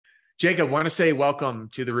Jacob, want to say welcome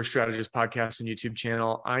to the Roof Strategist podcast and YouTube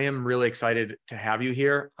channel. I am really excited to have you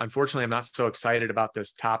here. Unfortunately, I'm not so excited about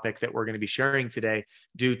this topic that we're going to be sharing today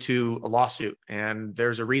due to a lawsuit. And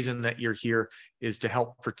there's a reason that you're here is to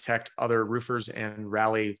help protect other roofers and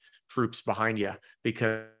rally troops behind you.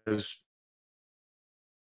 Because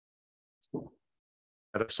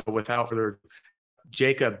so without further,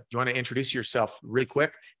 Jacob, you want to introduce yourself really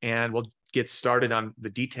quick and we'll get started on the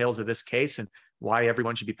details of this case and why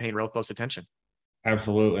everyone should be paying real close attention.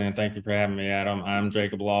 Absolutely. And thank you for having me, Adam. I'm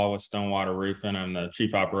Jacob Law with Stonewater Roofing. I'm the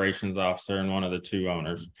Chief Operations Officer and one of the two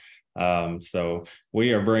owners. So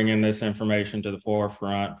we are bringing this information to the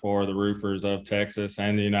forefront for the roofers of Texas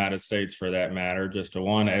and the United States, for that matter, just to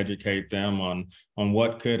educate them on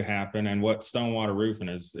what could happen and what Stonewater Roofing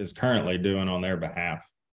is currently doing on their behalf.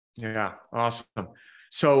 Yeah, awesome.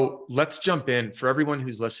 So let's jump in. For everyone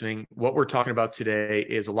who's listening, what we're talking about today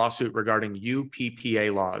is a lawsuit regarding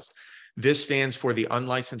UPPA laws. This stands for the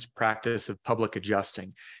Unlicensed Practice of Public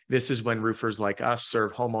Adjusting. This is when roofers like us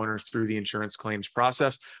serve homeowners through the insurance claims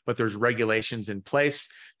process, but there's regulations in place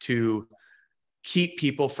to keep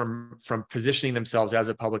people from positioning themselves as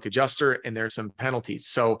a public adjuster, and there's some penalties.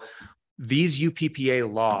 So these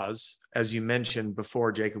UPPA laws, as you mentioned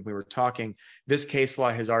before, Jacob, we were talking, this case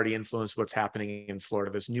law has already influenced what's happening in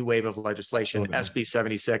Florida. This new wave of legislation, SB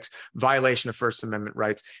 76, violation of First Amendment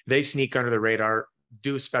rights, they sneak under the radar,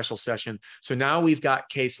 do a special session. So now we've got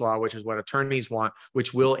case law, which is what attorneys want,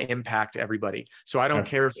 which will impact everybody. So I don't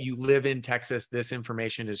care if you live in Texas, this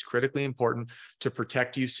information is critically important to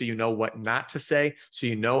protect you so you know what not to say, so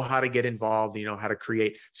you know how to get involved, you know how to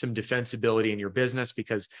create some defensibility in your business,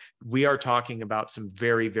 because we are talking about some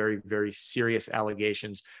very, very, very serious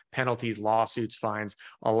allegations, penalties, lawsuits, fines,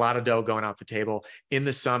 a lot of dough going out the table. In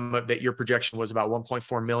the sum that your projection was about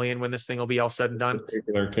 1.4 million when this thing will be all said and done.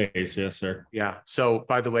 Particular case, yes, sir. Yeah. So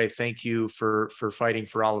by the way, thank you for fighting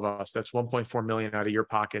for all of us. That's 1.4 million out of your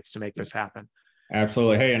pockets to make this happen.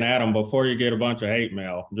 Absolutely. Hey, and Adam, before you get a bunch of hate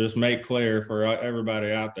mail, just make clear for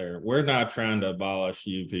everybody out there, we're not trying to abolish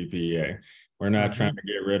UPPA. We're not trying to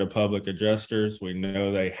get rid of public adjusters. We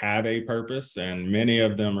know they have a purpose and many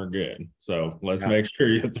of them are good. So let's make sure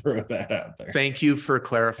you throw that out there. Thank you for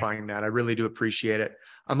clarifying that. I really do appreciate it.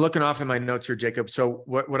 I'm looking off in my notes here, Jacob. So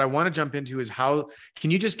what I want to jump into is how,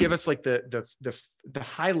 can you just give us like the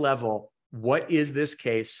high level, what is this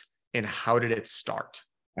case and how did it start?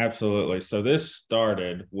 Absolutely. So this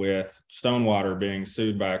started with Stonewater being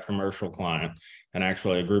sued by a commercial client and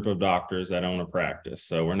actually a group of doctors that own a practice.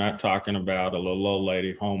 So we're not talking about a little old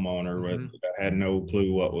lady homeowner that had no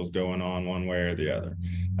clue what was going on one way or the other.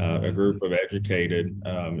 A group of educated,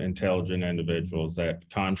 intelligent individuals that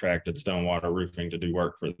contracted Stonewater Roofing to do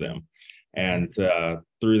work for them. And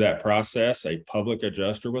through that process, a public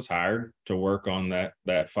adjuster was hired to work on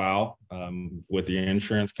that file with the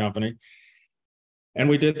insurance company. And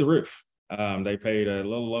we did the roof. They paid a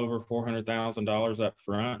little over $400,000 up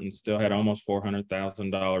front and still had almost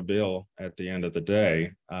 $400,000 bill at the end of the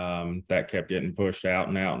day. That kept getting pushed out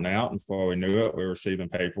and out and out. And before we knew it, we were receiving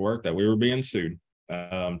paperwork that we were being sued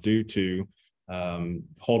due to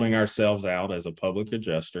holding ourselves out as a public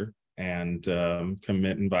adjuster and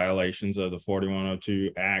committing violations of the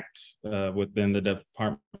 4102 Act within the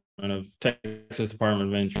Texas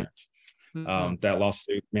Department of Insurance. That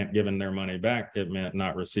lawsuit meant giving their money back. It meant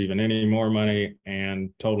not receiving any more money and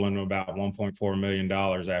totaling about $1.4 million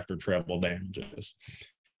after treble damages.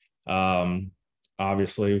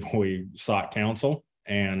 Obviously, we sought counsel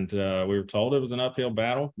and we were told it was an uphill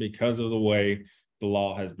battle because of the way the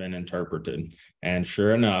law has been interpreted. And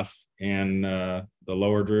sure enough, in the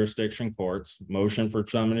lower jurisdiction courts, motion for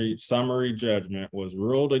summary judgment was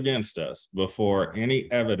ruled against us before any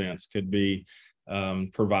evidence could be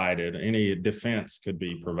provided, any defense could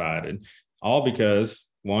be provided, all because,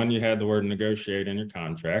 one, you had the word negotiate in your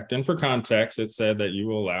contract. And for context, it said that you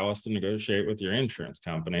will allow us to negotiate with your insurance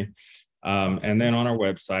company. And then on our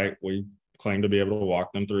website, we claim to be able to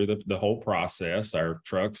walk them through the whole process. Our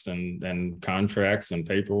trucks and contracts and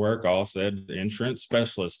paperwork all said insurance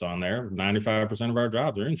specialist on there. 95% of our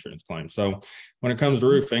jobs are insurance claims. So when it comes to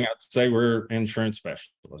roofing, I'd say we're insurance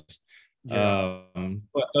specialists. Yeah.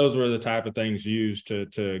 But those were the type of things used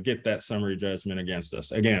to get that summary judgment against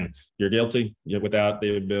us. Again, you're guilty, yet without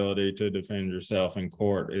the ability to defend yourself in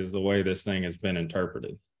court is the way this thing has been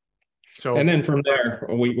interpreted. So, and then from there,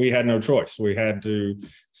 we had no choice. We had to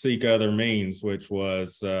seek other means, which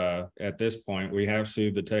was at this point, we have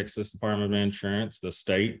sued the Texas Department of Insurance, the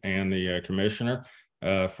state, and the commissioner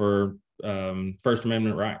for First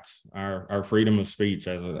Amendment rights, our freedom of speech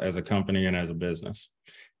as a company and as a business.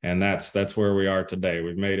 And that's where we are today.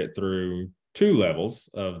 We've made it through two levels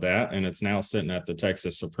of that, and it's now sitting at the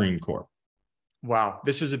Texas Supreme Court. Wow,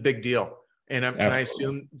 this is a big deal. And can I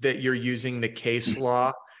assume that you're using the case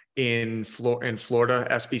law in Florida,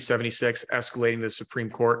 SB 76, escalating to the Supreme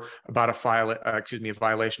Court about a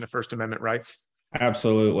violation of First Amendment rights?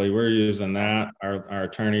 Absolutely. We're using that. Our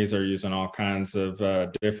attorneys are using all kinds of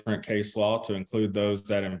different case law to include those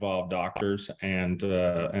that involve doctors and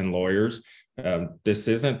lawyers. This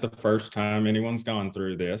isn't the first time anyone's gone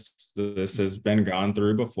through this. This has been gone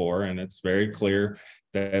through before, and it's very clear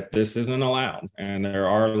that this isn't allowed. And there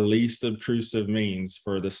are least obtrusive means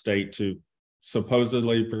for the state to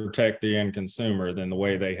supposedly protect the end consumer than the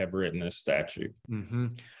way they have written this statute. Mm-hmm.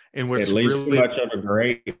 And what's it leaves too much of a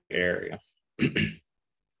gray area.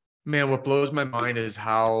 Man, what blows my mind is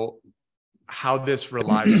how this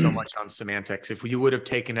relies so much on semantics. If you would have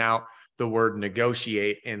taken out the word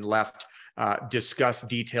negotiate and left discuss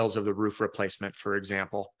details of the roof replacement, for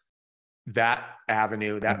example, that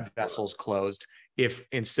avenue, that vessel's closed. If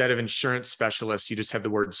instead of insurance specialists, you just have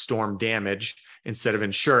the word storm damage instead of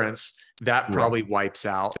insurance, that probably wipes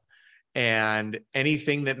out. And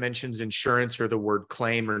anything that mentions insurance or the word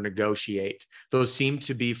claim or negotiate, those seem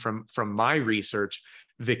to be, from my research,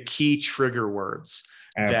 the key trigger words.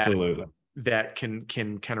 Absolutely. that can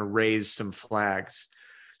kind of raise some flags.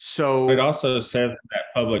 So it also says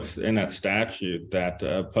that in that statute that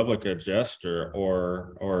a public adjuster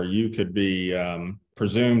or you could be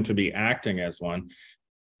presumed to be acting as one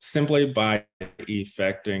simply by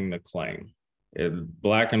effecting the claim.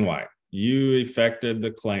 Black and white. You effected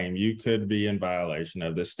the claim. You could be in violation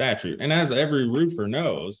of this statute. And as every roofer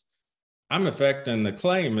knows, I'm effecting the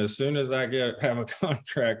claim as soon as I have a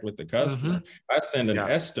contract with the customer. Mm-hmm. I send an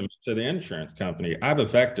estimate to the insurance company. I've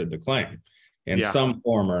effected the claim in some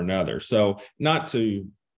form or another. So not to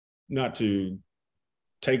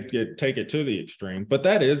take it to the extreme, but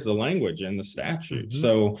that is the language in the statute. Mm-hmm.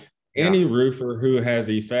 So any roofer who has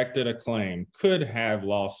effected a claim could have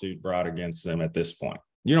lawsuit brought against them at this point.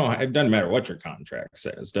 It doesn't matter what your contract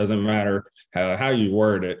says, doesn't matter how you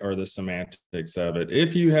word it or the semantics of it.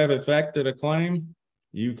 If you have effected a claim,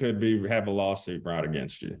 you could have a lawsuit brought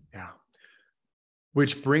against you. Yeah.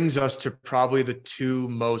 Which brings us to probably the two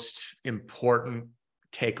most important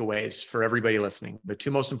takeaways for everybody listening. The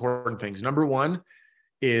two most important things. Number one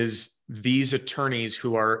is these attorneys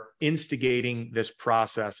who are instigating this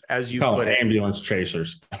process, as you put it, ambulance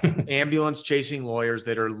chasers, ambulance chasing lawyers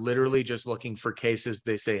that are literally just looking for cases.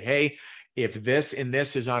 They say, hey, if this and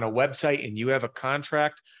this is on a website and you have a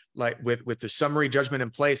contract, like with the summary judgment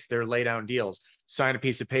in place, they're lay down deals. Sign a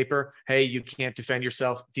piece of paper. Hey, you can't defend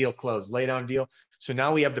yourself. Deal closed. Lay down deal. So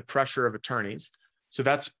now we have the pressure of attorneys. So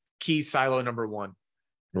that's key silo number one.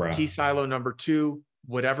 Right. Key silo number two,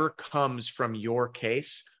 whatever comes from your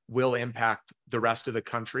case will impact the rest of the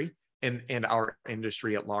country and our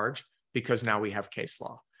industry at large, because now we have case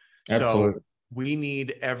law. Absolutely. So we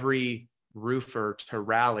need every roofer to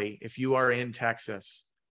rally. If you are in Texas,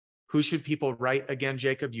 who should people write again,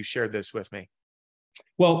 Jacob? You shared this with me.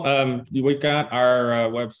 Well, we've got our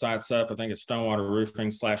websites up. I think it's Stonewater Roofing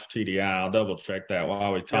 /TDI. I'll double check that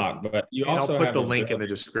while we talk. But you also I'll put the link in the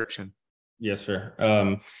description. Yes,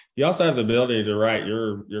 sir. You also have the ability to write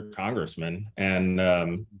your congressman and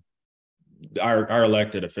our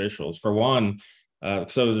elected officials. For one,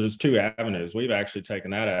 so there's two avenues. We've actually taken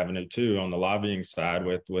that avenue too on the lobbying side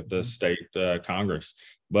with the state Congress.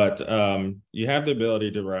 But you have the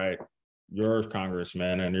ability to write your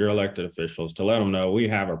congressmen and your elected officials to let them know we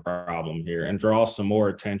have a problem here and draw some more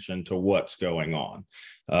attention to what's going on.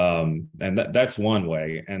 And that's one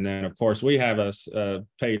way. And then, of course, we have a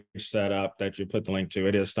page set up that you put the link to.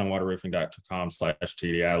 It is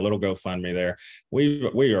stonewaterroofing.com/TDI, a little GoFundMe there.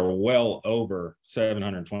 We are well over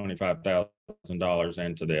 $725,000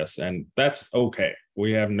 into this, and that's okay.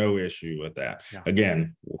 We have no issue with that. Yeah.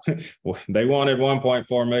 Again, they wanted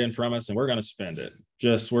 1.4 million from us, and we're going to spend it.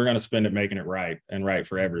 We're going to spend it making it right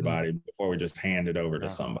for everybody before we just hand it over to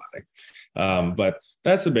somebody. But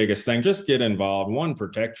that's the biggest thing. Just get involved. One,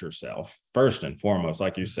 protect yourself first and foremost.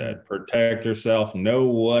 Like you said, protect yourself, know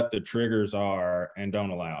what the triggers are, and don't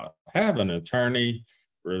allow it. Have an attorney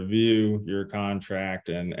review your contract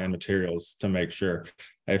and materials to make sure.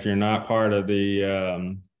 If you're not part of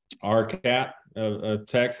the RCAT of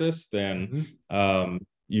Texas, then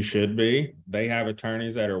you should be. They have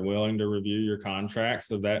attorneys that are willing to review your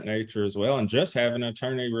contracts of that nature as well. And just have an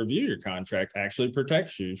attorney review your contract actually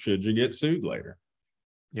protects you should you get sued later.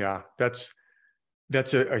 Yeah, that's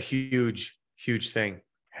a huge thing.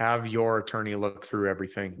 Have your attorney look through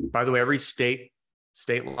everything. By the way, every state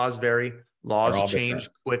laws vary. Laws change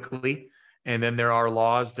quickly. And then there are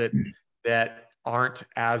laws that aren't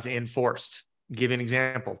as enforced. Give you an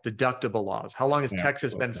example, deductible laws. How long has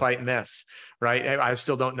Texas been fighting this, right? I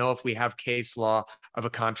still don't know if we have case law of a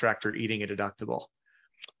contractor eating a deductible.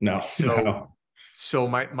 No. So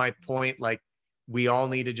my point, like, we all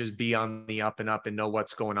need to just be on the up and up and know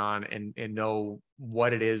what's going on and know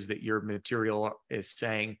what it is that your material is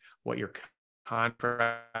saying, what your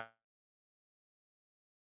contract.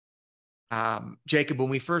 Jacob, when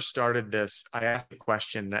we first started this, I asked a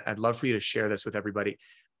question. I'd love for you to share this with everybody.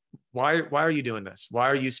 Why are you doing this? Why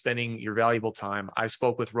are you spending your valuable time? I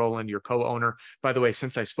spoke with Roland, your co-owner. By the way,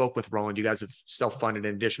 since I spoke with Roland, you guys have self-funded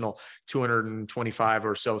an additional 225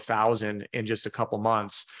 or so thousand in just a couple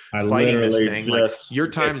months fighting this thing. Like, your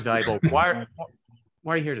time's valuable.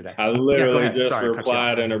 Why are you here today? I literally just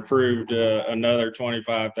replied and approved another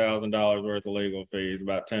 $25,000 worth of legal fees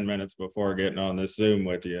about 10 minutes before getting on this Zoom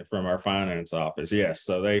with you from our finance office. Yes,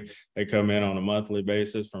 so they come in on a monthly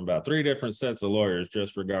basis from about 3 different sets of lawyers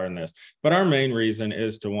just regarding this. But our main reason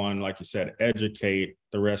is to, one, like you said, educate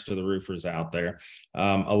the rest of the roofers out there.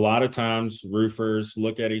 A lot of times roofers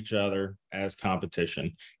look at each other as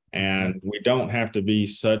competition. And we don't have to be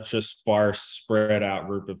such a sparse, spread out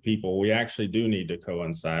group of people. We actually do need to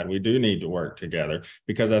coincide. We do need to work together,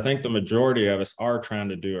 because I think the majority of us are trying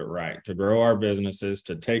to do it right, to grow our businesses,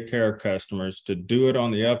 to take care of customers, to do it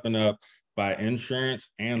on the up and up by insurance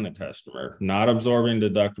and the customer, not absorbing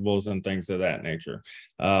deductibles and things of that nature.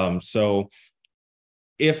 So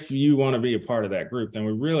if you want to be a part of that group, then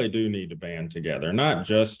we really do need to band together, not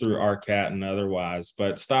just through RCAT and otherwise,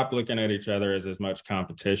 but stop looking at each other as much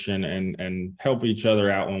competition and help each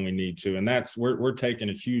other out when we need to. And that's, we're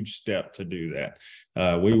taking a huge step to do that.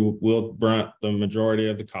 We will brunt the majority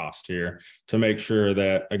of the cost here to make sure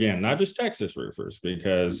that, again, not just Texas roofers,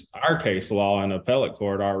 because our case law in appellate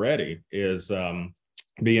court already is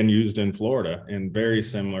being used in Florida in very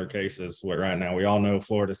similar cases. What right now, we all know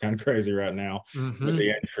Florida's kind of crazy right now with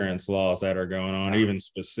the insurance laws that are going on, even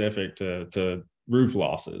specific to roof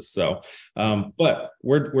losses. So, but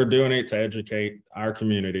we're doing it to educate our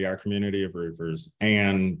community of roofers,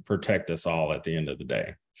 and protect us all at the end of the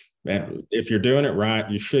day. And if you're doing it right,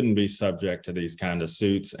 you shouldn't be subject to these kind of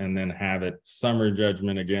suits and then have it summary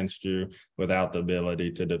judgment against you without the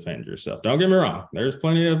ability to defend yourself. Don't get me wrong. There's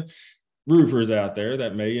plenty of roofers out there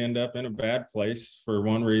that may end up in a bad place for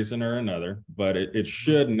one reason or another, but it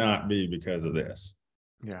should not be because of this.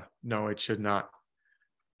 Yeah, no, it should not.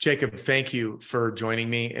 Jacob, thank you for joining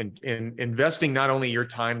me and investing not only your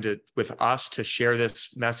time with us to share this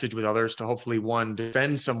message with others, to hopefully, one,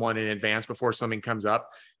 defend someone in advance before something comes up.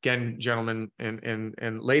 Again, gentlemen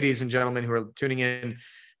and ladies and gentlemen who are tuning in,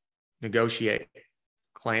 negotiate,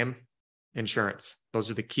 claim insurance. Those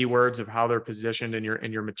are the key words of how they're positioned in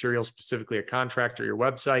your material, specifically a contract or your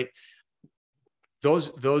website.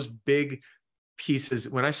 Those big pieces,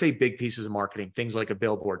 when I say big pieces of marketing, things like a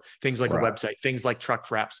billboard, things like a website, things like truck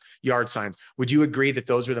wraps, yard signs, would you agree that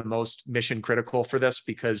those are the most mission critical for this?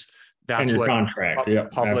 Because that's what contract,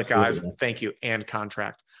 public eyes, thank you, and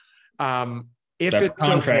contract. If that it's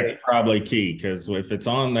contract okay, is probably key, because if it's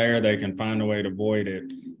on there, they can find a way to void it.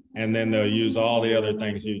 And then they'll use all the other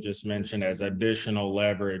things you just mentioned as additional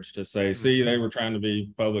leverage to say, see, they were trying to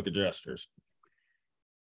be public adjusters.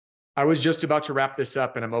 I was just about to wrap this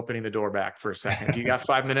up and I'm opening the door back for a second. Do you got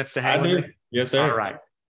 5 minutes to hang with me? Yes, sir. All right.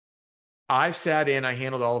 I sat in, I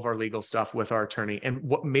handled all of our legal stuff with our attorney, and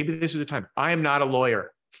maybe this is the time. I am not a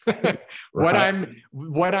lawyer. What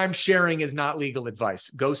I'm sharing is not legal advice.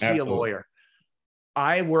 Go see a lawyer.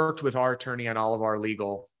 I worked with our attorney on all of our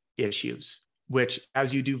legal issues, which,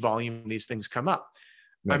 as you do volume, these things come up.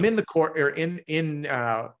 Right. I'm in the court, or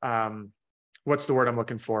what's the word I'm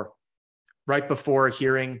looking for? Right before a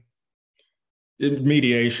hearing. In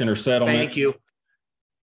mediation or settlement. Thank you.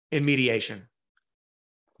 In mediation.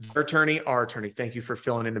 Our attorney, thank you for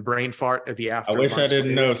filling in the brain fart at the after. I wish I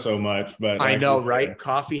didn't know so much, but I know, right?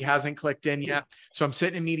 Coffee hasn't clicked in yet. So I'm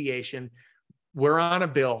sitting in mediation. We're on a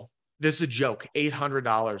bill. This is a joke.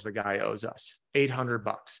 $800 the guy owes us.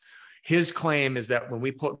 $800. His claim is that when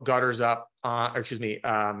we put gutters up,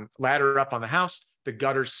 ladder up on the house, the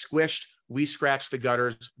gutters squished. We scratched the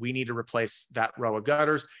gutters. We need to replace that row of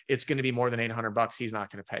gutters. It's going to be more than $800. He's not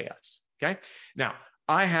going to pay us. Okay. Now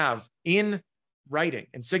I have in writing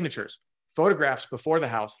and signatures, photographs before the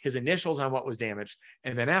house, his initials on what was damaged,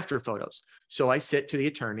 and then after photos. So I sit to the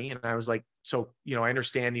attorney and I was like, so, I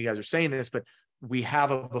understand you guys are saying this, but we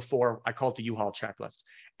have a before, I call it the U-Haul checklist.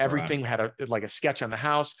 Everything had a sketch on the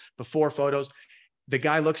house, before photos. The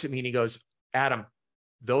guy looks at me and he goes, Adam,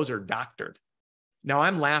 those are doctored. Now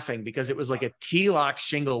I'm laughing because it was like a T-lock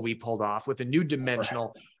shingle we pulled off with a new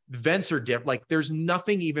dimensional. The vents are different. Like there's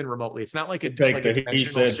nothing even remotely. It's not like a Take the he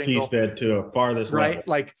said, she said to a farthest right?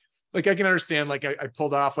 level. Like I can understand, like I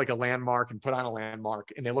pulled off like a landmark and put on a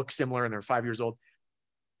landmark and they look similar and they're 5 years old.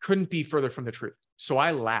 Couldn't be further from the truth. So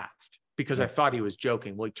I laughed because I thought he was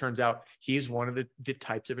joking. Well, it turns out he's one of the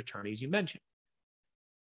types of attorneys you mentioned.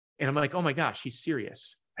 And I'm like, oh my gosh, he's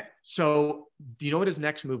serious. So do you know what his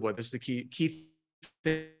next move was? This is the key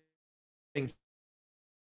thing.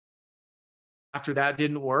 After that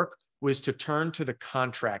didn't work, was to turn to the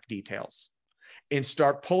contract details and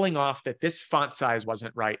start pulling off that this font size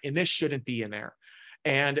wasn't right and this shouldn't be in there.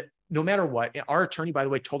 And no matter what, our attorney, by the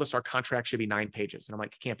way, told us our contract should be 9 pages. And I'm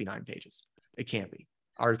like, it can't be 9 pages. It can't be.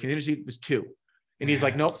 Our contingency was 2. And he's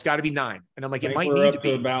like, nope, it's got to be 9. And I'm like, it might need to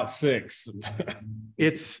be about 6.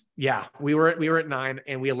 We were at 9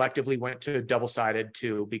 and we electively went to double-sided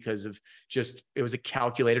 2 because of it was a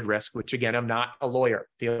calculated risk, which again, I'm not a lawyer.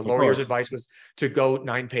 The lawyer's advice was to go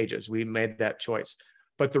 9 pages. We made that choice.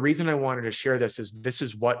 But the reason I wanted to share this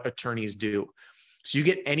is what attorneys do. So you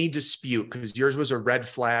get any dispute, because yours was a red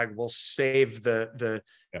flag. We'll save the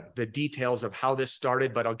details of how this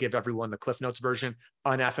started, but I'll give everyone the Cliff Notes version.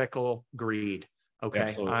 Unethical greed.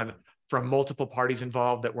 Okay. From multiple parties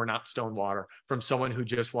involved that were not Stonewater, from someone who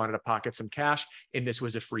just wanted to pocket some cash, and this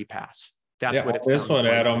was a free pass. That's what it sounds like.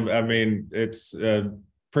 Adam, I mean, it's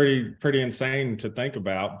pretty insane to think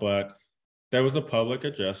about, but there was a public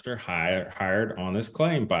adjuster hired on this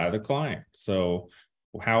claim by the client. So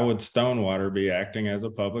how would Stonewater be acting as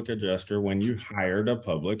a public adjuster when you hired a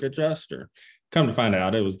public adjuster? Come to find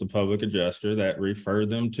out, it was the public adjuster that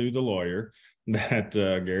referred them to the lawyer that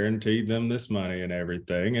guaranteed them this money and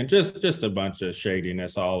everything, and just a bunch of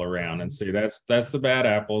shadiness all around. And see, that's the bad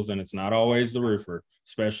apples, and it's not always the roofer,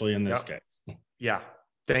 especially in this case. Yeah.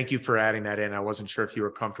 Thank you for adding that in. I wasn't sure if you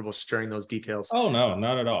were comfortable sharing those details. Oh, no,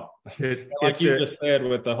 not at all. Like you just said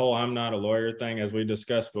with the whole I'm not a lawyer thing, as we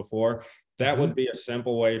discussed before, that would be a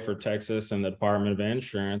simple way for Texas and the Department of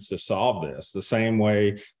Insurance to solve this, the same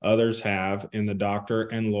way others have in the doctor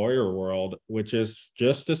and lawyer world, which is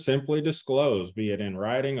just to simply disclose, be it in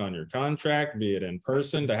writing on your contract, be it in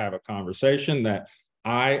person, to have a conversation that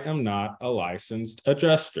I am not a licensed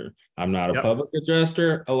adjuster. I'm not a public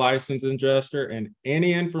adjuster, a licensed adjuster, and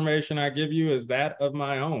any information I give you is that of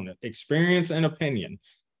my own experience and opinion.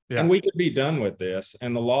 And we could be done with this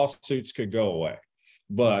and the lawsuits could go away.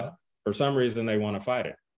 But for some reason, they want to fight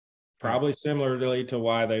it. Probably similarly to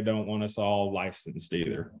why they don't want us all licensed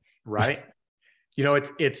either. Right. You know,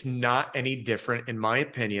 it's not any different, in my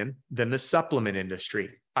opinion, than the supplement industry.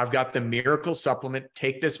 I've got the miracle supplement.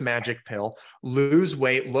 Take this magic pill, lose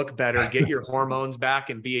weight, look better, get your hormones back,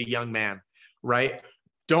 and be a young man. Right.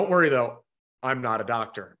 Don't worry, though. I'm not a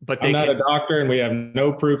doctor, but I'm not a doctor, and we have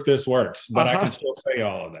no proof this works, but I can still say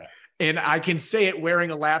all of that. And I can say it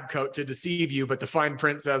wearing a lab coat to deceive you, but the fine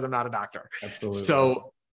print says I'm not a doctor. Absolutely.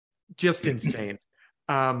 So just insane.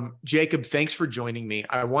 Jacob, thanks for joining me.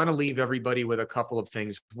 I want to leave everybody with a couple of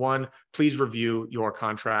things. One, please review your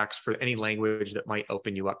contracts for any language that might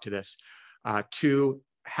open you up to this. 2,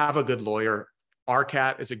 have a good lawyer.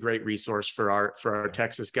 RCAT is a great resource for our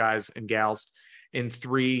Texas guys and gals. And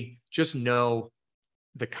 3, just know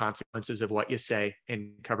the consequences of what you say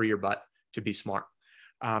and cover your butt to be smart.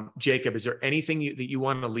 Jacob, is there anything that you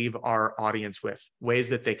want to leave our audience with, ways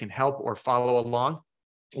that they can help or follow along?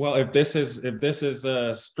 Well, if this is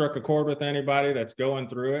struck a chord with anybody that's going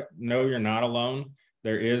through it, know you're not alone.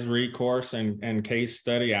 There is recourse and case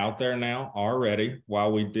study out there now already.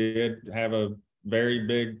 While we did have a very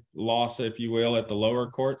big loss, if you will, at the lower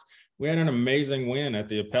courts, we had an amazing win at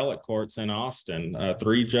the appellate courts in Austin, a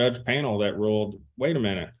 3-judge panel that ruled, wait a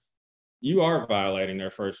minute, you are violating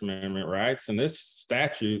their First Amendment rights, and this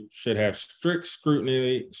statute should have strict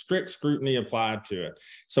scrutiny applied to it.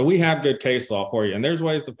 So we have good case law for you, and there's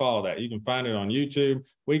ways to follow that. You can find it on YouTube.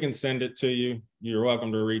 We can send it to you. You're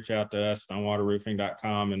welcome to reach out to us,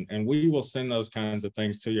 stonewaterroofing.com, and we will send those kinds of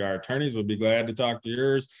things to you. Our attorneys would be glad to talk to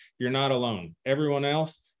yours. You're not alone. Everyone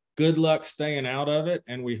else, good luck staying out of it,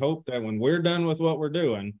 and we hope that when we're done with what we're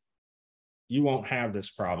doing, you won't have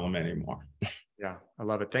this problem anymore. Yeah, I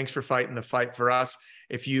love it. Thanks for fighting the fight for us.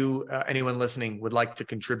 If you, anyone listening, would like to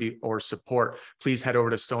contribute or support, please head over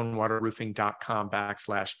to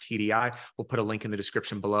stonewaterroofing.com/TDI. We'll put a link in the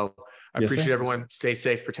description below. I appreciate everyone. Stay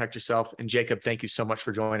safe, protect yourself. And Jacob, thank you so much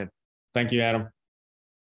for joining. Thank you, Adam.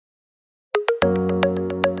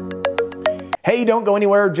 Hey, don't go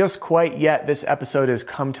anywhere just quite yet. This episode has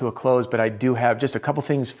come to a close, but I do have just a couple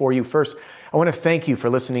things for you. First, I want to thank you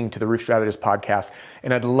for listening to the Roof Strategist podcast,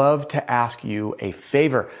 and I'd love to ask you a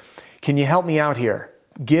favor. Can you help me out here?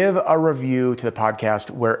 Give a review to the podcast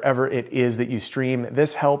wherever it is that you stream.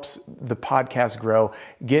 This helps the podcast grow,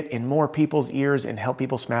 get in more people's ears, and help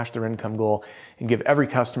people smash their income goal and give every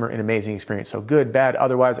customer an amazing experience. So good, bad,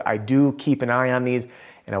 otherwise, I do keep an eye on these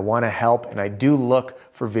and I want to help, and I do look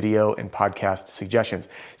for video and podcast suggestions.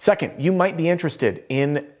 Second, you might be interested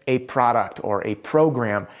in a product or a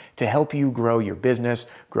program to help you grow your business,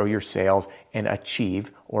 grow your sales, and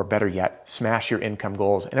achieve, or better yet, smash your income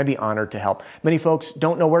goals. And I'd be honored to help. Many folks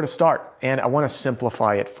don't know where to start, and I want to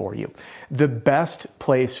simplify it for you. The best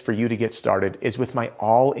place for you to get started is with my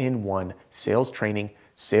all-in-one sales training,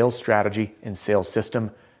 sales strategy, and sales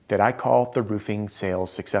system that I call the Roofing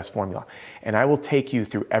Sales Success Formula. And I will take you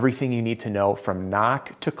through everything you need to know from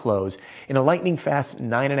knock to close in a lightning fast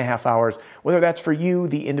 9.5 hours, whether that's for you,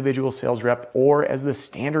 the individual sales rep, or as the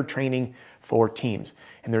standard training for teams.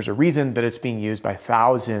 And there's a reason that it's being used by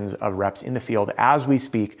thousands of reps in the field as we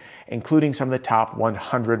speak, including some of the top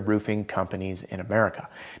 100 roofing companies in America.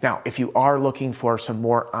 Now, if you are looking for some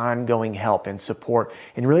more ongoing help and support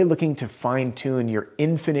and really looking to fine-tune your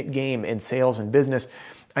infinite game in sales and business,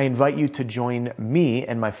 I invite you to join me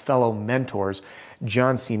and my fellow mentors,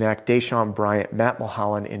 John Cenac, Deshaun Bryant, Matt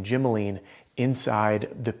Mulholland, and Jim Moline, inside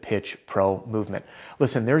the Pitch Pro movement.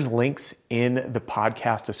 Listen, there's links in the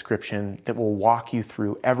podcast description that will walk you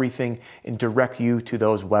through everything and direct you to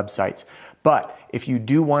those websites. But if you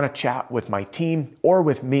do want to chat with my team or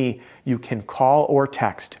with me, you can call or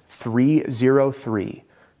text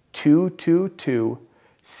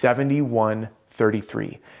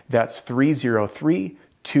 303-222-7133. That's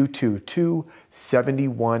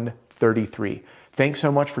 303-222-7133. Thanks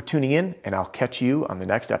so much for tuning in, and I'll catch you on the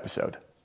next episode.